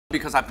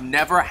because I've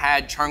never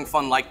had chung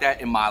fun like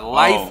that in my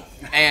life.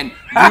 And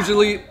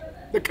usually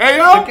the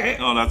KO?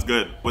 Oh, that's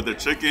good. With the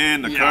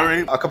chicken, the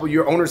curry. A couple of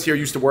your owners here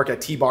used to work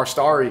at T-Bar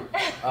Starry.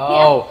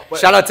 Oh,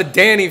 shout out to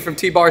Danny from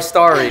T-Bar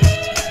Starry.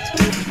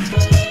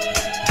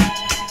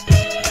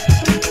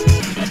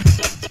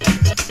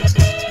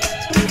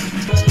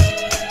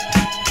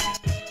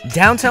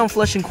 Downtown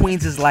Flushing,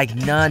 Queens is like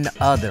none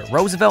other.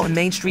 Roosevelt and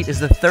Main Street is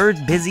the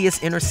third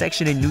busiest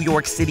intersection in New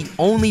York City,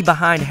 only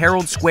behind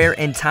Herald Square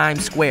and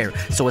Times Square.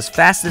 So as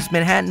fast as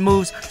Manhattan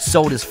moves,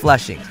 so does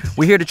Flushing.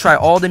 We're here to try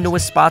all the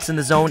newest spots in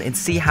the zone and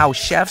see how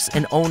chefs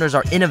and owners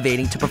are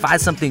innovating to provide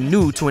something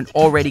new to an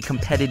already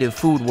competitive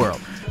food world.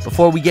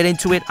 Before we get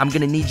into it, I'm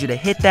gonna need you to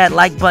hit that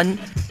like button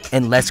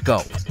and let's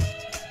go.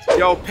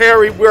 Yo,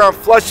 Perry, we're on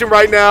Flushing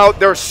right now.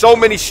 There are so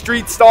many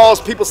street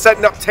stalls, people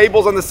setting up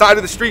tables on the side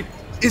of the street.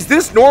 Is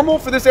this normal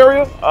for this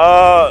area?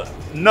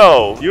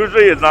 No.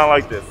 Usually it's not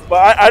like this.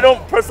 But I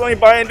don't personally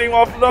buy anything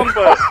off of them,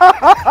 but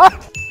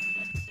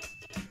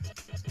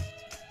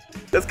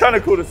it's kind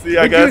of cool to see,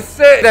 I guess. You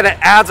say that it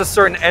adds a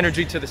certain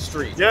energy to the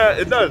street. Yeah,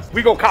 it does.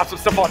 We gonna cop some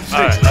stuff on the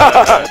street. All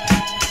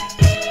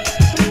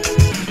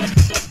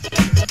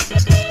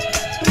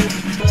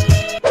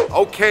right.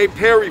 Okay,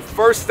 Perry,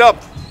 first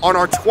up on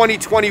our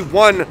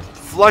 2021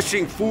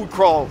 Flushing food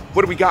crawl.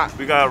 What do we got?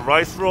 We got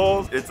rice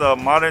rolls. It's a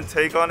modern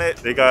take on it.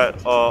 They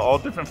got all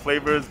different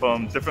flavors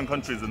from different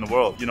countries in the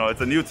world. You know,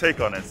 it's a new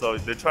take on it. So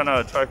they're trying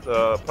to attract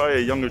probably a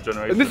younger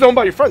generation. And this is owned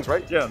by your friends,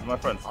 right? Yeah, my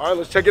friends. All right,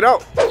 let's check it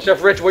out.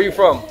 Chef Rich, where you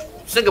from?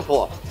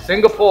 Singapore.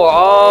 Singapore.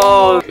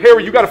 Oh.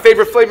 Perry, you got a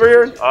favorite flavor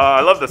here?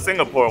 I love the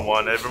Singapore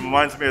one. It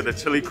reminds me of the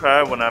chili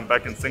crab when I'm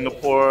back in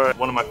Singapore.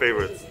 One of my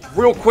favorites.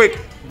 Real quick,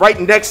 right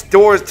next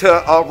door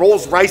to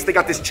Rolls Rice, they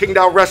got this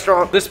Qingdao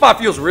restaurant. This spot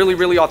feels really,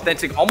 really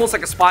authentic, almost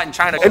like a spot in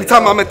China.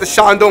 Anytime I'm at the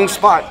Shandong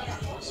spot,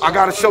 I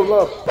gotta show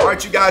love. All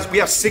right, you guys, we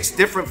have 6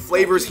 different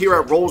flavors here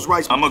at Rolls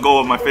Rice. I'm gonna go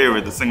with my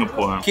favorite, the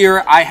Singapore.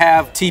 Here I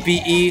have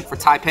TPE for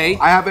Taipei.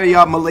 I have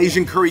a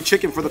Malaysian curry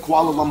chicken for the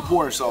Kuala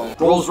Lumpur, so.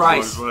 Rolls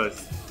Rice.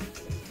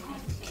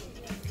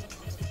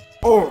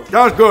 Oh,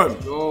 that's good.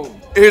 Oh.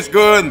 It's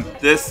good.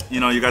 This, you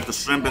know, you got the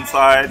shrimp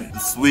inside,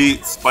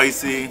 sweet,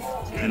 spicy,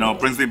 you know,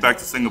 brings me back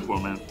to Singapore,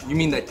 man. You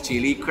mean the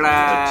chili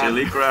crab? The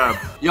chili crab.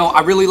 Yo, I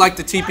really like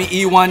the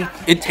TPE one.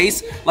 It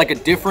tastes like a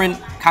different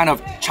kind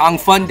of chang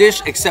fun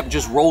dish, except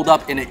just rolled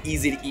up in an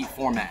easy to eat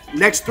format.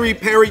 Next 3,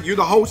 Perry, you're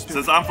the host.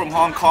 Since I'm from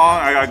Hong Kong,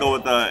 I gotta go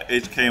with the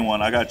HK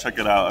one. I gotta check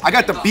it out. I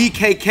got the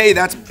BKK,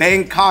 that's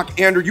Bangkok.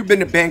 Andrew, you've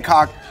been to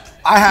Bangkok.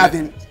 I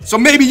haven't. So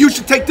maybe you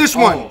should take this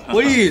one.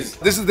 Please.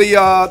 This is the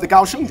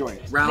Kaohsiung joint.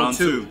 Round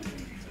two.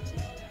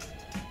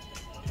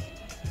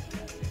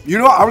 You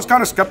know, I was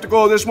kind of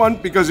skeptical of this one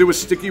because it was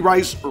sticky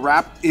rice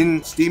wrapped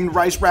in steamed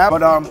rice wrap,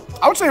 but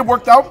I would say it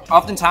worked out.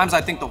 Oftentimes,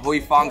 I think the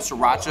Hoi Fong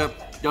Sriracha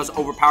does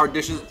overpower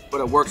dishes, but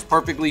it works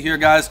perfectly here,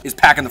 guys. It's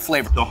packing the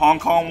flavor. The Hong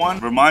Kong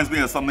one reminds me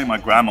of something my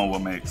grandma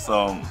would make.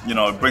 So, you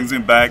know, it brings me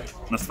back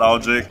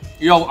nostalgic.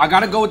 Yo, I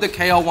gotta go with the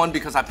KL one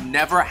because I've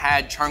never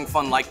had chung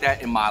fun like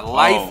that in my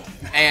life.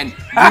 And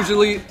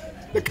usually...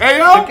 The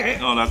KL?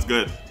 Oh, that's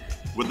good.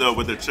 With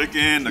the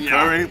chicken, the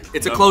curry.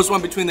 It's a close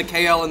one between the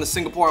KL and the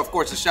Singapore. Of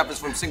course, the chef is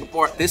from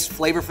Singapore. This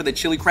flavor for the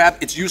chili crab,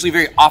 it's usually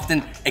very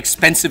often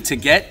expensive to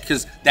get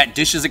because that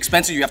dish is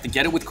expensive. You have to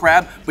get it with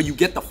crab, but you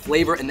get the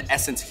flavor and the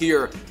essence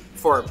here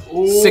for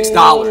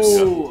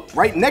 $6.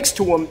 Right next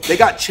to them, they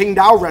got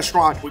Qingdao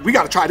restaurant. We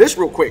gotta try this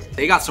real quick.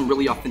 They got some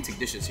really authentic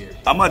dishes here.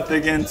 I'm gonna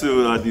dig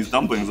into these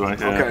dumplings right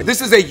here. Okay,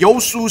 this is a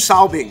Yosu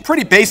Saobing.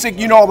 Pretty basic,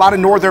 you know, a lot of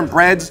northern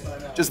breads,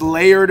 just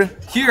layered.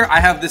 Here I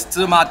have this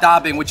Zima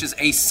Dabing, which is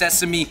a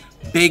sesame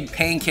big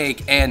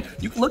pancake, and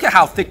you can look at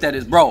how thick that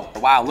is, bro.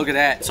 Wow, look at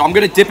that. So I'm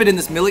gonna dip it in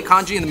this millet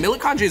congee, and the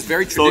millet congee is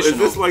very traditional. So is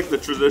this like the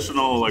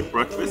traditional like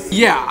breakfast?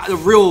 Yeah, the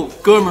real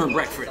gourmet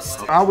breakfast.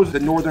 How was the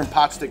northern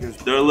pot stickers?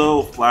 They're a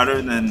little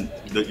flatter than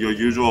your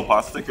usual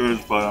pot stickers,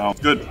 but it's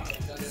good.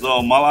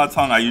 So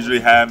malatang I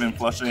usually have in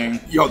Flushing.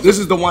 Yo, this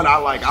is the one I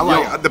like. I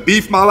like the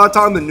beef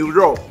malatang, the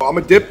noodle. I'm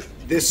gonna dip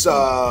this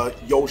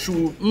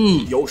Yosu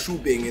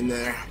Bing in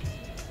there.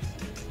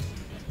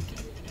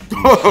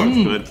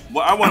 Good.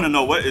 Well, I want to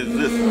know, what is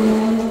this?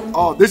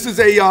 Oh, this is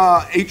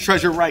a 8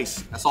 treasure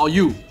rice. That's all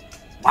you.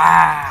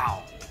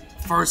 Wow.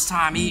 First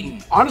time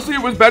eating. Honestly,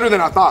 it was better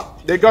than I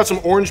thought. They got some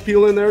orange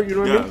peel in there, you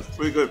know what I mean? Yeah, it's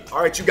pretty good. All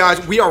right, you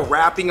guys, we are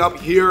wrapping up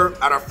here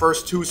at our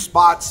first 2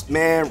 spots.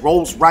 Man,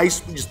 Rolls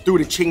Rice, we just threw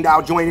the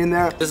Qingdao joint in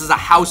there. This is a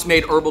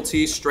house-made herbal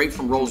tea straight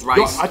from Rolls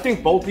Rice. Yo, I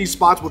think both these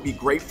spots would be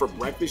great for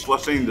breakfast.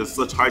 Flushing, there's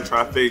such high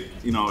traffic.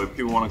 You know, if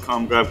people want to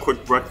come grab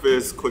quick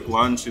breakfast, quick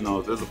lunch, you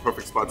know, there's a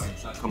perfect spot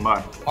to come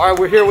by. All right,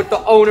 we're here with the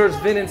owners,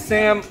 Vin and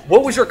Sam.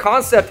 What was your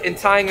concept in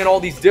tying in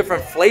all these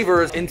different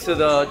flavors into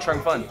the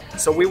chung fun?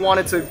 So we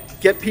wanted to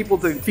get people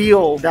to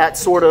feel that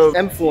sort of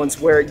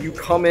influence where you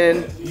come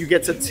in, you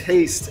get to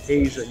taste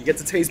Asia, you get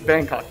to taste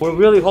Bangkok. We're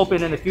really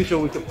hoping in the future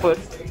we could put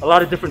a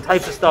lot of different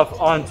types of stuff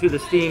onto the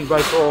steamed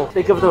rice roll.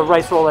 Think of the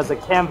rice roll as a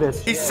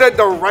canvas. He said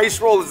the rice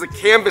roll is a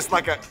canvas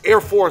like an Air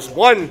Force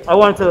One. I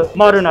wanted to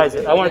modernize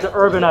it, I wanted to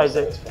urbanize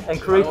it,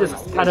 and create this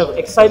kind of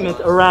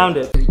excitement around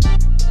it.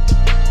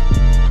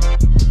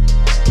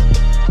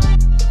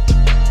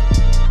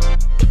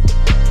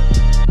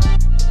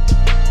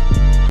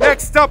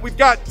 up, we've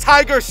got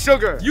Tiger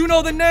Sugar. You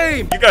know the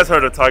name. You guys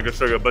heard of Tiger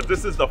Sugar, but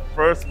this is the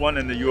first one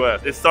in the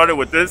US. It started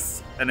with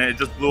this, and then it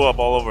just blew up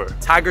all over.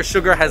 Tiger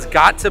Sugar has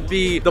got to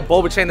be the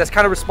boba chain that's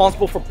kind of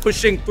responsible for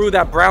pushing through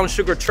that brown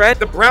sugar trend.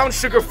 The brown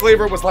sugar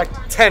flavor was like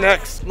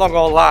 10x. I'm not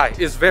gonna lie,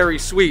 it's very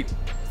sweet,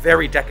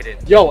 very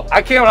decadent. Yo,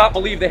 I cannot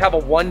believe they have a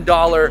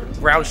 $1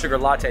 brown sugar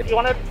latte. You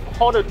want to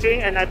hold a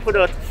drink and I put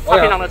a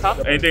topping on the top?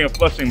 Anything in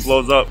Flushing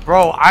blows up.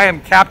 Bro, I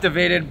am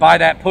captivated by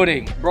that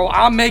pudding. Bro,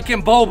 I'm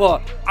making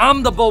boba.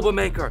 I'm the boba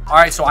maker. All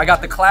right, so I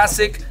got the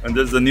classic. And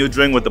there's a new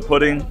drink with the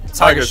pudding.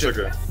 Tiger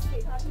Sugar.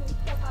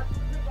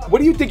 What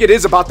do you think it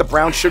is about the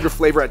brown sugar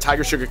flavor at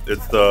Tiger Sugar?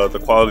 It's the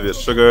quality of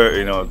the sugar,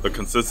 you know, the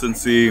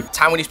consistency.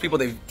 Taiwanese people,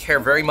 they care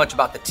very much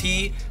about the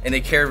tea and they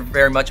care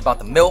very much about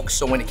the milk.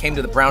 So when it came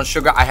to the brown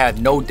sugar, I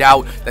had no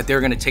doubt that they're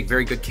gonna take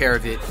very good care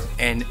of it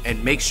and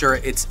make sure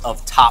it's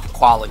of top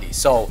quality.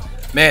 So,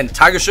 man,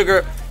 Tiger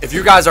Sugar, if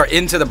you guys are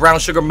into the brown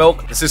sugar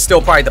milk, this is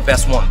still probably the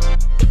best one.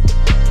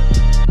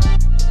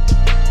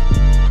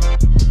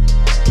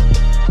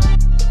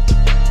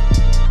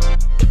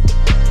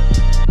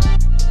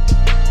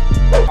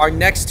 Our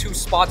next two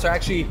spots are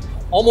actually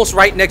almost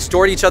right next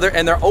door to each other,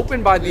 and they're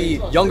opened by the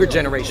younger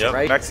generation,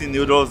 right? Maxi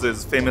Noodles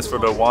is famous for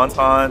their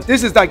wonton.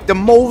 This is like the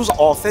most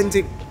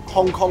authentic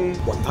Hong Kong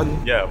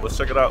wonton. Yeah, let's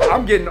check it out.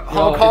 I'm getting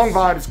Hong Kong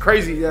vibes,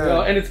 crazy,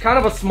 yeah. And it's kind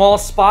of a small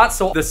spot,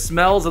 so the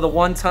smells of the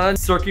wonton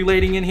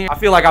circulating in here, I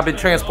feel like I've been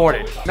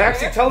transported.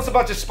 Maxi, tell us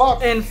about your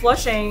spot. In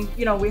Flushing,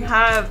 you know, we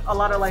have a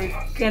lot of like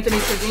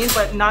Cantonese cuisine,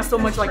 but not so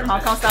much like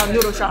Hong Kong style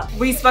noodle shop.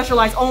 We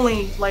specialize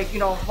only like, you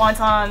know,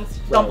 wontons,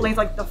 dumplings,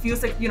 like the few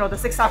six, you know, the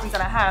 6 toppings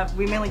that I have.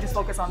 We mainly just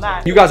focus on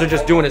that. You guys are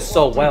just doing it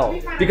so well.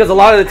 Because a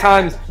lot of the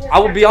times, I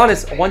will be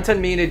honest, wonton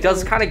meat, it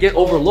does kind of get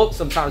overlooked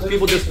sometimes.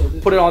 People just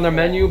put it on their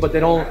menu, but they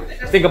don't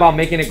think about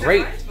making it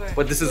great.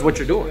 But this is what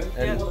you're doing,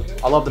 and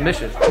I love the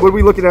mission. What are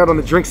we looking at on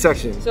the drink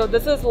section? So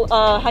this is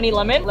honey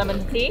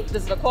lemon tea.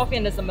 This is the coffee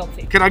and this is the milk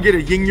tea. Can I get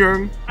a yin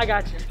yang? I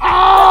got you.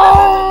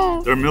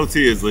 Oh! Their milk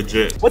tea is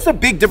legit. What's the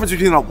big difference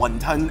between a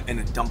wonton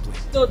and a dumpling?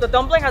 So the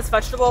dumpling has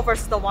vegetable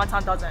versus the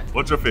wonton doesn't.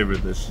 What's your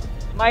favorite dish?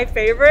 My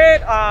favorite,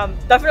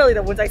 definitely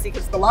the wunzai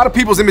because A lot of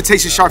people's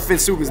imitation shark fin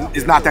soup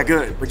is not that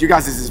good, but you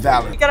guys is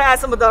valid. you gotta add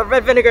some of the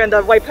red vinegar and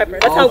the white pepper.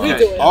 That's how we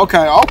do it.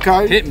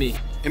 Okay. Hit me.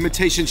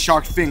 Imitation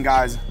shark fin,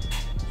 guys.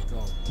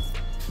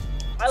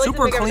 I like to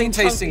Super make everything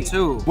clean tasting chunky.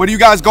 too. What are you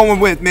guys going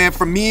with, man?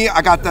 For me,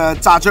 I got the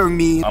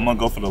CHANNELᴴᴰ. I'm gonna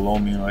go for the lo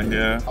mein right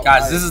here.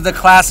 Guys, this is the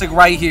classic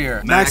right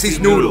here. Maxi's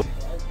noodle.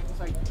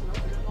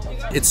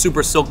 It's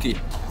super silky.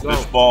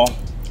 Fish ball,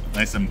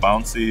 nice and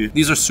bouncy.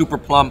 These are super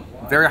plump,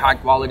 very high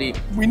quality.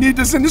 We need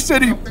this in the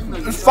city.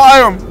 Let's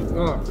fire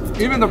them.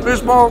 Even the fish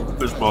ball,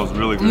 Fish ball is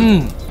really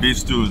good. Beef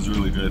stew is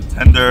really good.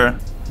 Tender.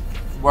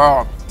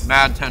 wow,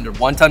 mad tender.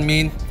 Wonton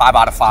mean, 5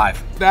 out of 5.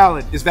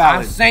 Valid. It's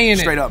valid. I'm saying it.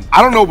 Straight up.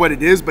 I don't know what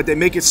it is, but they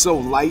make it so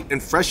light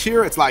and fresh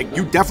here. It's like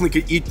you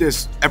definitely could eat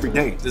this every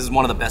day. This is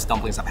one of the best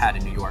dumplings I've had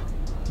in New York.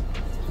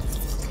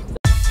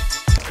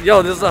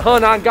 Yo, this is a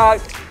Henan guy,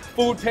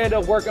 Food Panda,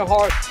 working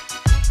hard.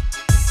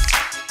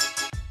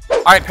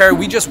 All right, Perry,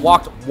 we just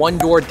walked one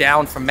door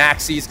down from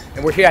Maxi's,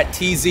 and we're here at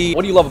TZ.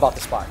 What do you love about the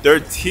spot? Their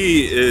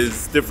tea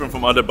is different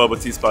from other bubble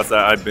tea spots that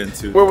I've been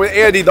to. We're with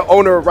Andy, the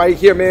owner, right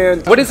here, man.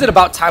 What is it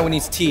about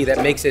Taiwanese tea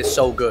that makes it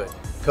so good?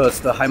 Because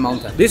the high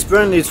mountain. This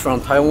brand is from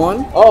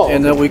Taiwan. Oh,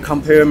 and we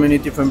compare many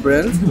different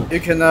brands.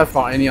 You cannot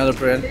find any other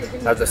brand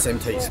have the same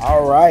taste.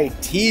 All right,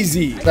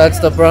 TZ. That's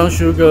the brown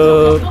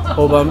sugar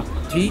boba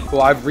tea.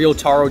 Well, I have real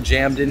taro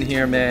jammed in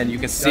here, man. You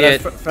can see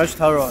That's it. fresh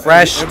taro.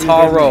 Fresh Every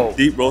taro.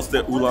 Deep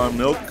roasted oolong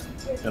milk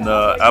and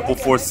the apple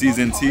 4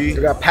 season tea.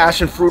 We got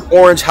passion fruit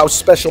orange house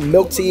special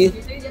milk tea.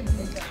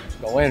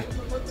 Go in.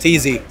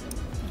 TZ.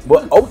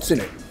 With oats in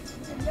it.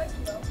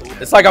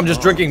 It's like I'm just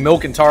drinking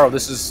milk and taro.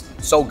 This is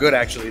so good,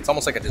 actually. It's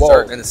almost like a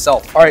dessert in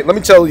itself. All right, let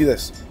me tell you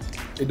this.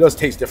 It does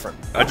taste different.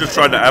 I just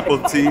tried the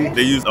apple tea.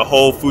 They use a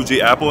whole Fuji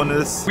apple in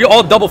this. We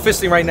all double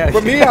fisting right now.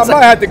 For me, I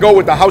might have to go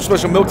with the house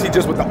special milk tea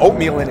just with the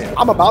oatmeal in it.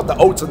 I'm about the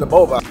oats and the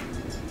boba.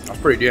 That's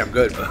pretty damn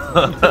good.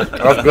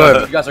 That's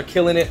good. You guys are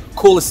killing it.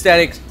 Cool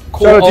aesthetics,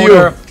 cool Shout out to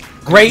owner,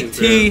 you. great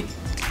tea.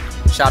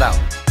 Shout out.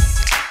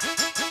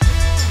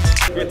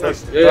 Be in touch.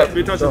 Yeah. Be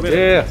in touch with me.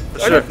 Yeah.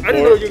 I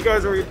didn't know you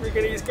guys were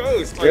freaking East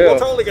Coast. Like, we'll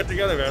totally get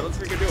together, man. Let's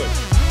freaking do it.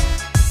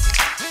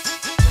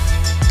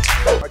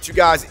 All right, you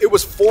guys, it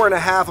was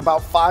 4.5,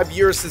 about 5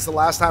 years since the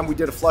last time we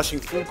did a Flushing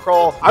food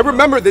crawl. I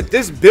remember that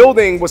this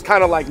building was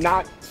kind of like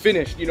not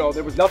finished. You know,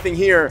 there was nothing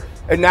here,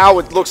 and now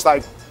it looks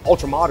like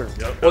ultra modern.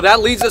 Well,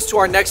 that leads us to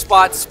our next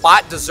spot,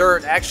 Spot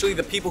Dessert. Actually,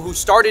 the people who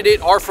started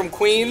it are from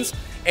Queens,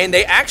 and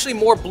they actually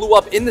more blew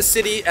up in the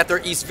city at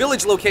their East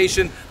Village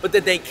location, but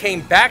then they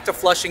came back to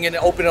Flushing and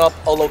opened up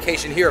a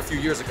location here a few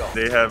years ago.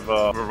 They have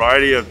a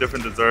variety of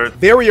different desserts.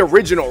 Very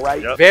original,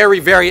 right? Yep. Very,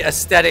 very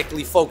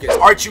aesthetically focused.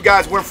 All right, you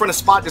guys, we're in front of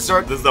Spot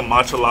Dessert. This is the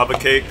matcha lava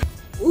cake.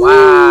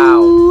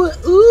 Wow.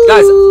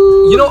 Guys,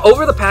 you know,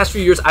 over the past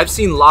few years, I've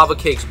seen lava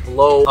cakes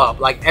blow up.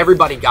 Like,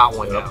 everybody got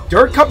one now.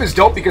 Dirt cup is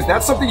dope because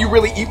that's something you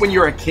really eat when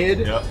you're a kid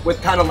Yep.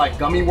 with kind of like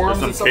gummy worms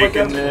There's and some stuff like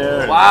cake that. in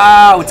there.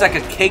 Wow, it's like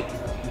a cake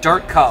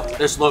dirt cup.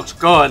 This looks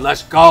good.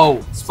 Let's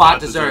go. Spot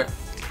dessert.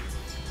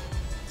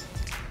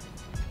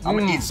 I'm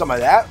gonna eat some of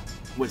that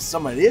with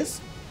some of this.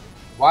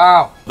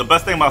 Wow. The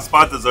best thing about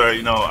spot dessert,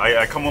 you know,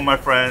 I come with my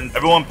friends,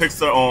 everyone picks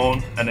their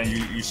own, and then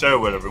you share it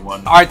with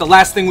everyone. All right, the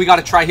last thing we got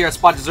to try here at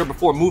Spot Dessert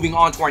before moving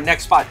on to our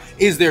next spot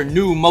is their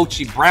new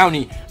mochi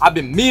brownie. I've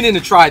been meaning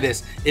to try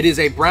this. It is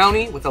a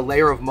brownie with a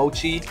layer of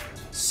mochi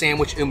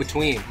sandwich in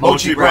between.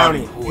 Mochi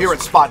brownie here at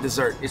Spot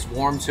Dessert. It's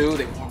warm too.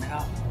 They warm it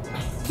up.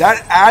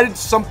 That added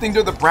something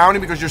to the brownie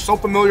because you're so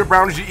familiar with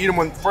brownies. You eat them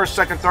in first,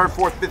 second, third,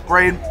 fourth, fifth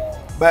grade,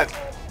 but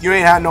you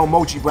ain't had no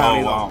mochi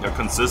brownie. Oh, wow. The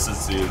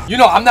consistency. You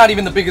know, I'm not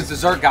even the biggest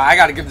dessert guy. I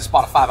got to give this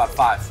spot a 5 out of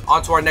 5.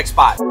 On to our next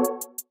spot.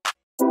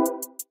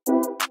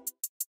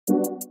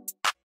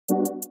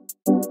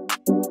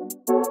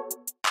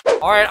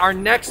 All right, our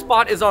next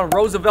spot is on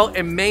Roosevelt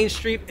and Main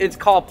Street. It's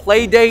called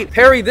Playdate.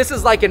 Perry, this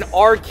is like an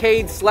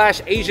arcade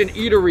 / Asian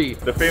eatery.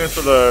 They're famous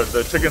for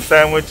the chicken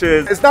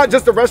sandwiches. It's not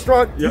just a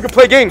restaurant. You can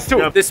play games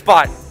too. This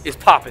spot is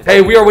popping.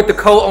 Hey, we are with the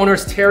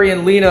co-owners, Terry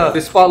and Lena.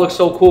 This spot looks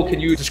so cool.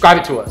 Can you describe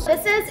it to us?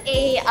 This is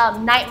a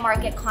night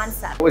market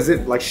concept. Was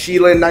it like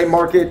Sheila night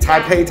market,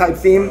 Taipei type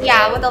theme?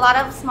 Yeah, with a lot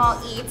of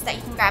small eats that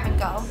you can grab and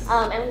go.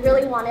 And we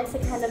really wanted to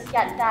kind of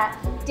get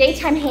that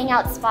daytime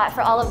hangout spot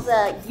for all of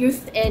the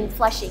youth in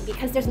Flushing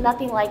because there's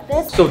nothing like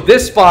this. So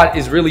this spot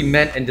is really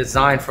meant and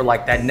designed for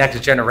like that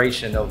next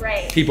generation of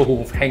people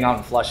who hang out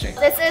in Flushing.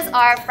 This is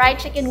our fried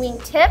chicken wing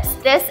tips.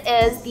 This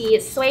is the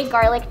soy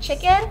garlic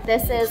chicken.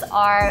 This is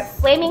our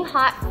flaming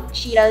hot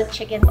Cheeto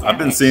chicken sandwich. I've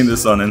been seeing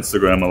this on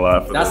Instagram a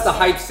lot. That's the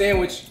hype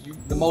sandwich.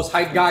 The most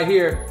hype guy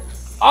here.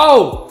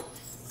 Oh!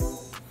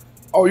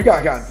 Oh, you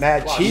got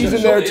mad cheese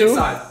in there too?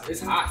 Inside.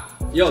 It's hot.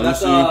 Yo,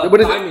 that's what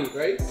is thigh meat,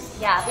 right?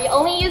 Yeah, we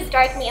only use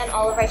dark meat on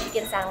all of our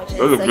chicken sandwiches.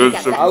 Those are good.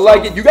 that. I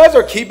like it. You guys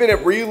are keeping it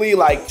really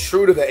like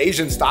true to the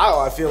Asian style,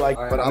 I feel like.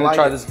 Right, but I'm I gonna like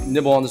try it. this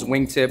nibble on this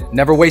wing tip.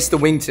 Never waste the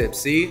wing tip,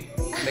 see?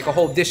 Make a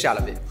whole dish out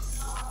of it.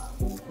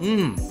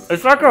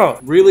 It's like a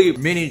really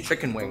mini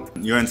chicken wing.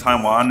 You're in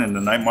Taiwan and the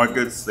night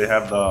markets, they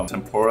have the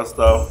tempura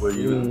stuff where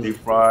you deep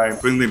fry,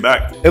 bring them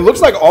back. It looks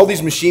like all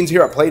these machines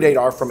here at Playdate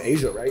are from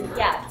Asia, right?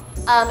 Yeah,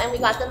 and we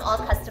got them all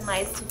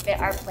customized to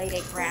fit our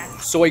Playdate brand.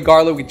 Soy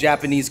garlic with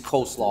Japanese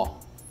coleslaw.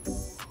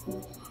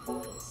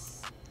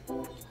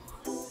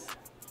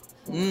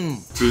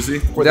 Juicy.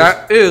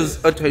 That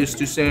is a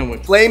tasty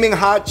sandwich. Flaming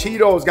hot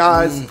Cheetos,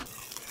 guys.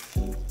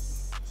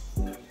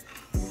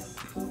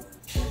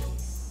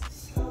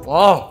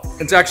 Oh,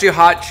 it's actually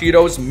hot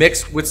Cheetos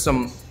mixed with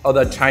some of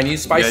the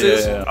Chinese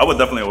spices. Yeah. I would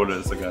definitely order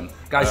this again.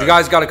 Guys, you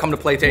guys gotta come to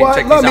Playdate and What?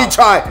 check Let these me out.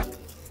 try.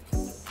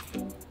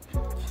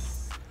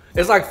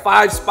 It's like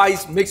 5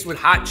 spice mixed with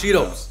hot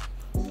Cheetos.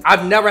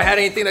 I've never had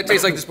anything that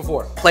tastes like this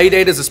before.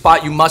 Playdate is a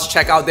spot you must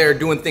check out. They're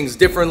doing things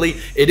differently.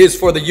 It is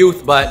for the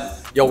youth,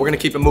 but yo, we're gonna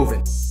keep it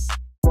moving.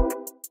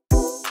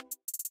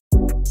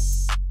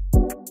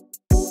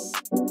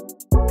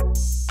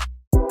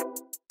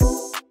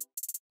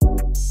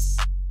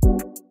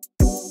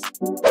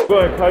 Go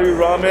ahead, Kayu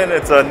Ramen.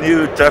 It's a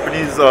new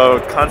Japanese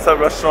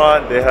concept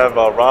restaurant. They have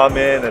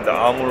ramen and the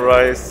almond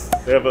rice.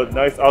 They have a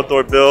nice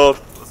outdoor build.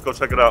 Let's go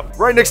check it out.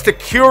 Right next to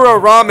Kura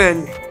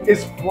Ramen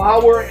is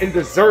flour and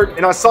dessert.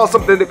 And I saw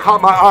something that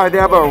caught my eye. They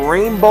have a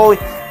rainbow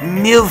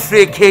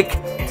milkshake cake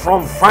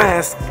from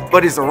France,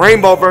 but it's a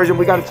rainbow version.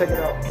 We gotta check it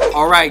out.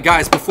 All right,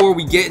 guys, before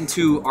we get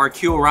into our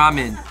Kyo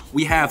Ramen,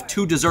 we have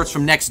 2 desserts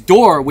from next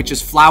door, which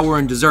is flour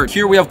and dessert.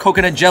 Here we have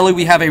coconut jelly.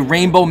 We have a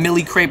rainbow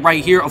millie crepe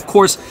right here. Of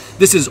course,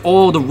 this is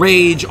all the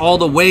rage, all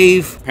the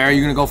wave. Perry,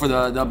 you gonna go for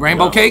the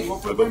rainbow cake?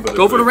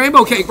 Go for the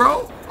rainbow cake,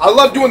 bro. I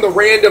love doing the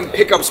random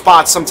pickup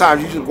spots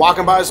sometimes. You just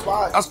walking by a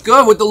spot. That's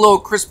good with the little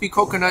crispy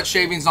coconut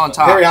shavings on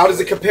top. Harry, how does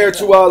it compare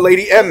to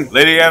Lady M?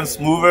 Lady M's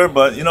smoother,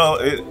 but you know,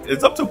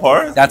 it's up to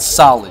par. That's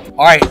solid.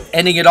 All right,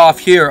 ending it off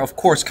here, of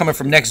course, coming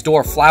from next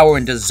door, flour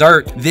and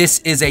dessert. This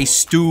is a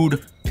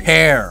stewed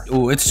pear.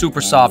 Ooh, it's super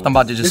soft. I'm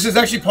about to just... This is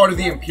actually part of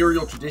the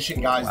imperial tradition,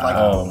 guys.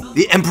 Wow. Like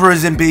the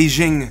emperors in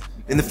Beijing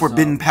in the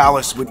Forbidden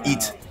Palace would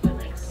eat.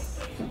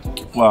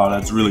 Wow,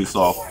 that's really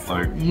soft.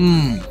 Like,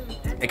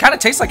 It kind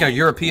of tastes like a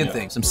European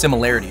thing. Some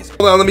similarities.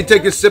 Hold on, let me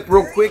take a sip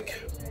real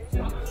quick.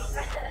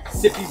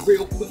 Sippy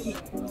real quick.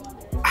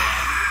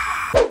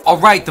 All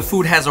right, the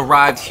food has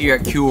arrived here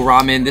at Kyo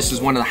Ramen. This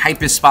is one of the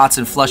hypest spots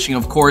in Flushing,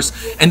 of course.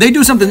 And they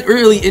do something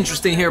really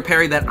interesting here,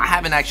 Perry, that I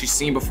haven't actually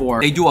seen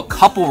before. They do a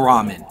couple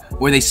ramen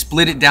where they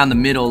split it down the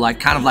middle, like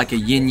kind of like a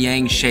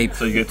yin-yang shape.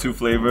 so you get 2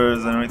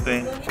 flavors and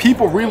everything.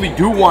 People really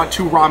do want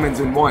 2 ramens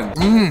in one.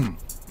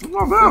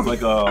 It's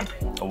like a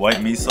white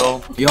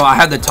miso. Yo, I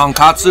had the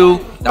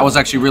tonkatsu. That was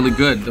actually really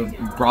good. The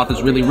broth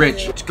is really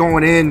rich. It's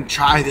going in.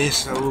 Try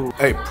this. Ooh.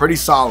 Hey, pretty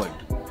solid.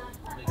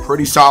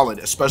 Pretty solid,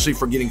 especially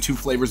for getting 2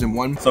 flavors in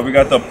one. So we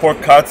got the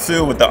pork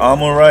katsu with the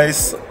almond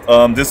rice.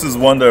 This is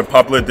one of their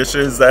popular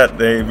dishes that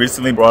they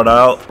recently brought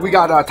out. We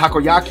got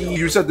takoyaki.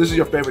 You said this is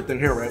your favorite thing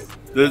here, right?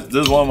 This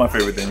is one of my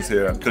favorite things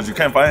here because you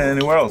can't find it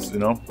anywhere else, you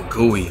know?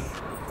 Gooey.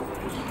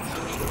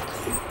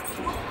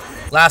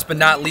 Last but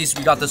not least,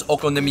 we got this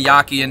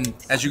okonomiyaki, and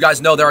as you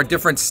guys know, there are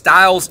different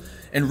styles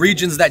and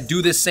regions that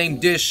do this same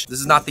dish. This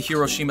is not the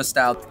Hiroshima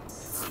style.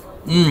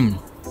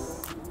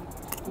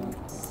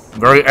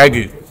 Very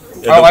eggy.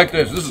 Yeah, I like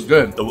this. This is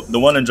good. The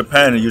one in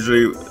Japan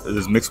usually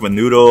is mixed with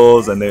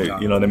noodles, and they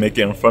they make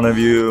it in front of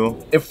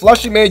you. In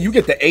Flushing, man, you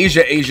get the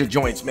Asia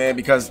joints, man,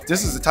 because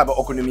this is the type of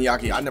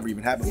okonomiyaki I never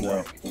even had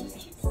before.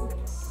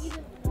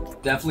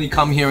 Definitely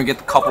come here and get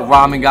the couple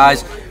ramen,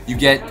 guys. You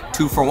get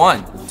 2 for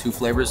 1. 2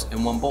 flavors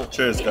in 1 bowl.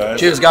 Cheers, guys.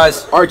 Cheers,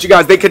 guys. All right, you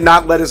guys, they could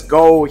not let us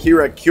go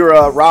here at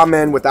Kura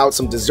Ramen without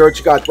some dessert.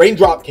 You got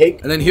raindrop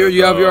cake. And then here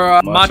you have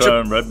your matcha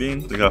and red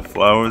beans. They got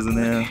flowers in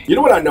there. You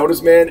know what I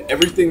noticed, man?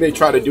 Everything they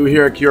try to do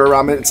here at Kura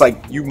Ramen, it's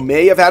like you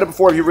may have had it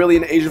before if you're really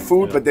into Asian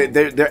food, but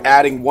they're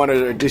adding one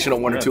or additional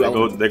one or two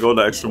elements. They go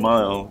the extra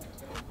mile.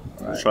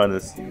 Let's try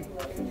this.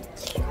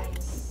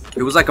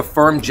 It was like a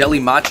firm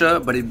jelly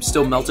matcha, but it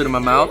still melted in my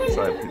mouth.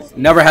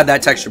 Never had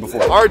that texture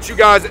before. All right, you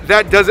guys,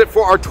 that does it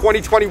for our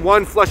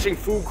 2021 Flushing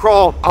Food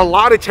Crawl. A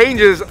lot of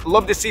changes.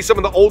 Love to see some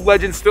of the old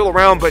legends still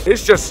around, but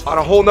it's just on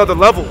a whole nother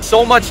level.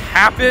 So much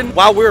happened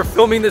while we were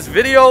filming this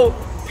video.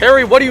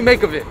 Perry, what do you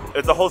make of it?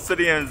 It's a whole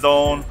city in its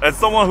own. As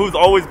someone who's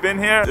always been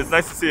here, it's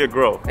nice to see it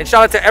grow. And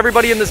shout out to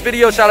everybody in this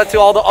video. Shout out to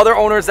all the other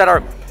owners that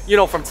are, you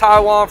know, from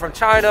Taiwan, from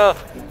China,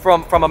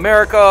 from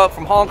America,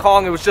 from Hong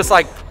Kong. It was just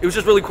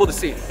really cool to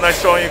see.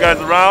 Nice showing you guys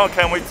around.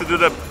 Can't wait to do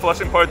the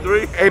Flushing Part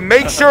 3. Hey,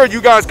 make sure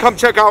you guys come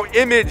check out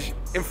Image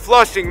in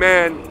Flushing,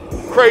 man.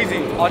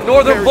 Crazy. On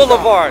Northern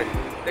Boulevard.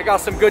 They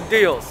got some good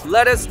deals.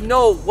 Let us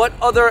know what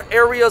other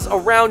areas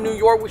around New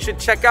York we should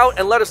check out,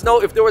 and let us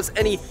know if there was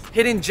any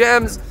hidden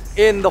gems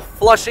in the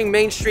Flushing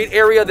Main Street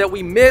area that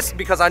we missed,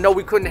 because I know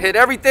we couldn't hit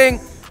everything.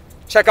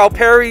 Check out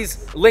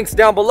Perry's, links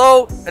down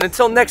below, and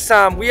until next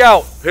time, we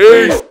out.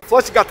 Peace.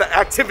 Flushing got the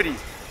activities.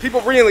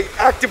 People really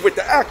active with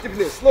the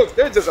activeness. Look,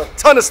 there's just a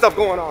ton of stuff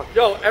going on.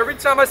 Yo, every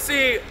time I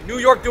see New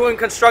York doing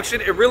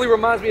construction, it really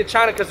reminds me of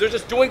China, because they're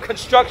just doing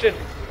construction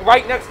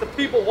right next to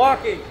people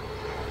walking.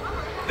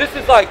 This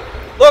is like,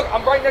 look,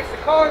 I'm right next to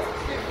cars.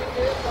 Excuse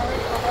me,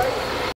 all right.